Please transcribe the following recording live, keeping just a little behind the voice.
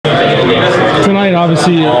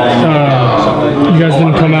obviously you guys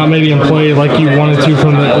didn't come out maybe and play like you wanted to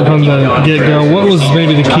from the get-go. What was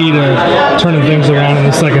maybe the key to turning things around in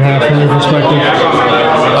the second half from your perspective?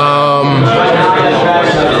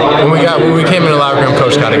 When we came in the locker room,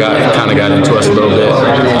 Coach kind of got into us a little bit.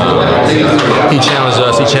 He challenged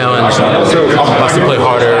us. He challenged us to play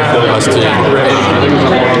harder, us to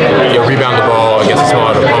rebound the ball against a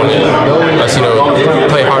smaller opponent, us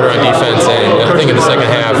play harder on defense. And I think in the second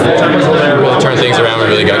half, we really turned things around. We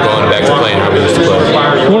really got going back to playing how we used to play.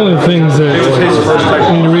 One of the things that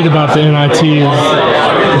when you read about the NIT is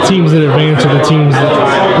the teams that advance are the teams that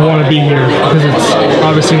want to be here, because it's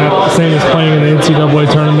obviously not the same as playing in the NCAA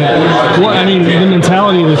tournament. The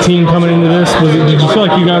mentality of the team coming into this, did you feel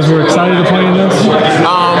like you guys were excited to play in this?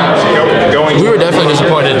 We were definitely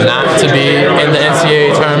disappointed not to be in the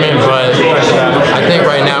NCAA tournament, but I think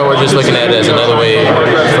right now we're just looking at it as another way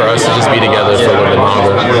for us to just be together for a little bit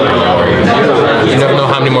longer. You never know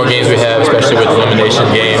how many more games we have, especially with elimination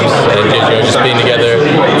games, and just being together.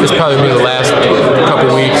 It's probably be the last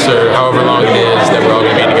couple weeks or however long it is that we're all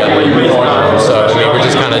going to be together. We're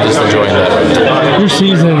just kind of just enjoying that. Your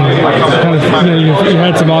season, you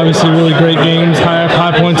had some obviously really great games,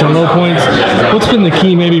 high points and low points. What's been the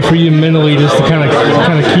key maybe for you mentally, just to kind of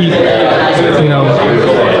keep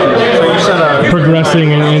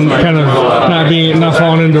progressing and kind of not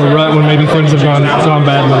falling into a rut when maybe things have gone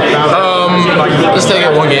badly? Just take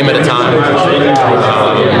it one game at a time.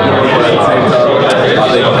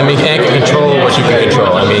 You can't control what you can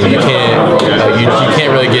control. You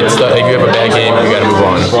can't really get stuck. If you have a bad game, you got to move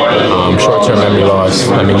on. Short-term memory loss.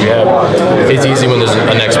 It's easy when there's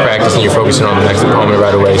a next practice and you're focusing on the next opponent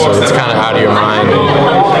right away. So it's kind of out of your mind.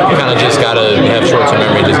 You kind of just got to have short-term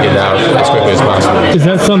memory and just get it out as quickly as possible. Is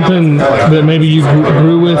that something that maybe you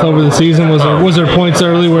grew with over the season? Was there points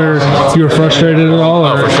early where you were frustrated at all?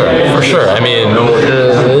 Oh, for sure.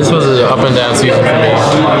 This was an up and down season for me.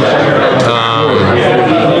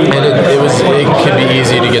 And it could be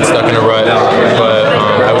easy to get stuck in a rut, but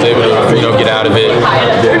I was able to get out of it,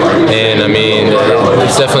 and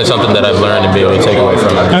it's definitely something that I've learned to be able to take away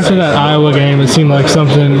from it. After that Iowa game, it seemed like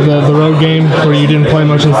something, the road game where you didn't play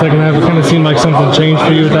much in the second half, it kind of seemed like something changed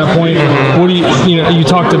for you at that point. What do you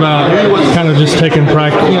talked about kind of just taking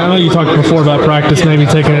practice. I know you talked before about practice, maybe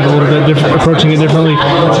taking it a little bit different, approaching it differently.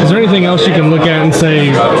 Is there anything else you can look at and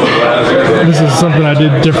say, this is something I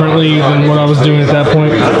did differently than what I was doing at that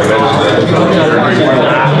point?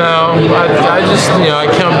 No, I just I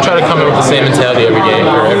try to come in with the same mentality every game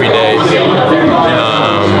or every day,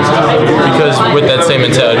 because with that same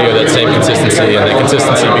mentality or that same consistency, and that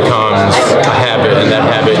consistency becomes a habit, and that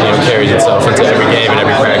habit carries itself into every game and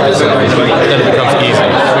every practice, and then it becomes easy.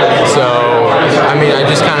 So I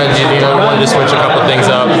just kind of wanted to switch a couple things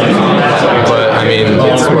up, but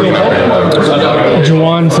it's working out pretty well.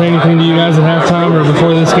 Juwan say anything to you guys at halftime or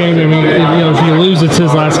before this game? If you lose, it's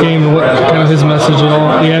his last game. What kind of his message at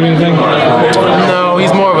all? Do you have anything? No,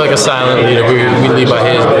 he's more of like a silent leader. We lead by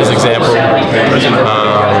his example.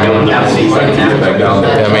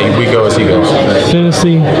 We go as he goes.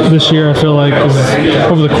 Fantasy this year, I feel like, is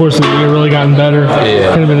over the course of the year really gotten better. Yeah.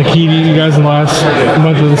 Kind of been a key to you guys in the last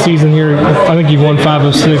month of the season here. I think you've won 5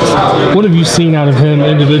 of 6. What have you seen out of him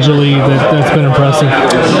individually that's been impressive?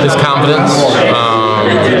 His confidence.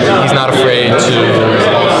 He's not afraid to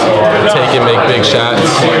take and make big shots.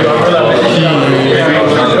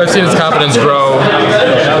 I've seen his confidence grow.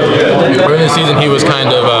 Early in the season, he was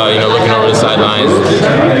kind of looking over the sidelines,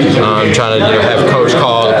 trying to have coach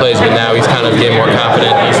call the plays, but now he's kind of getting more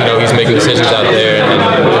confident. He's making decisions out there, and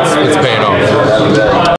it's paying off.